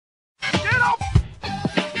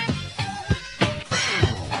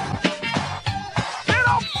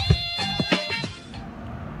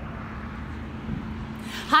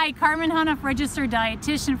Hi, Carmen Hunoff, registered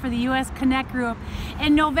dietitian for the U.S. Connect Group.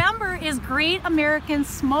 And November is Great American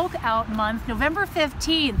Smoke Out Month, November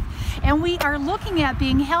 15th. And we are looking at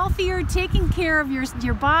being healthier, taking care of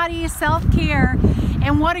your body, self-care,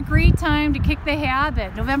 and what a great time to kick the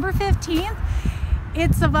habit. November 15th,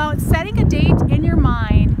 it's about setting a date in your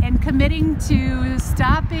mind and committing to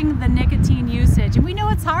stopping the nicotine usage. And we know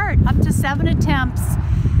it's hard, up to 7 attempts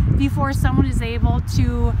before someone is able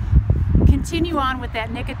to continue on with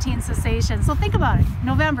that nicotine cessation. So think about it.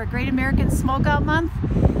 November, Great American Smokeout Month,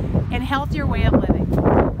 and healthier way of living.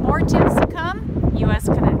 More tips to come, US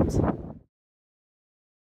Connect.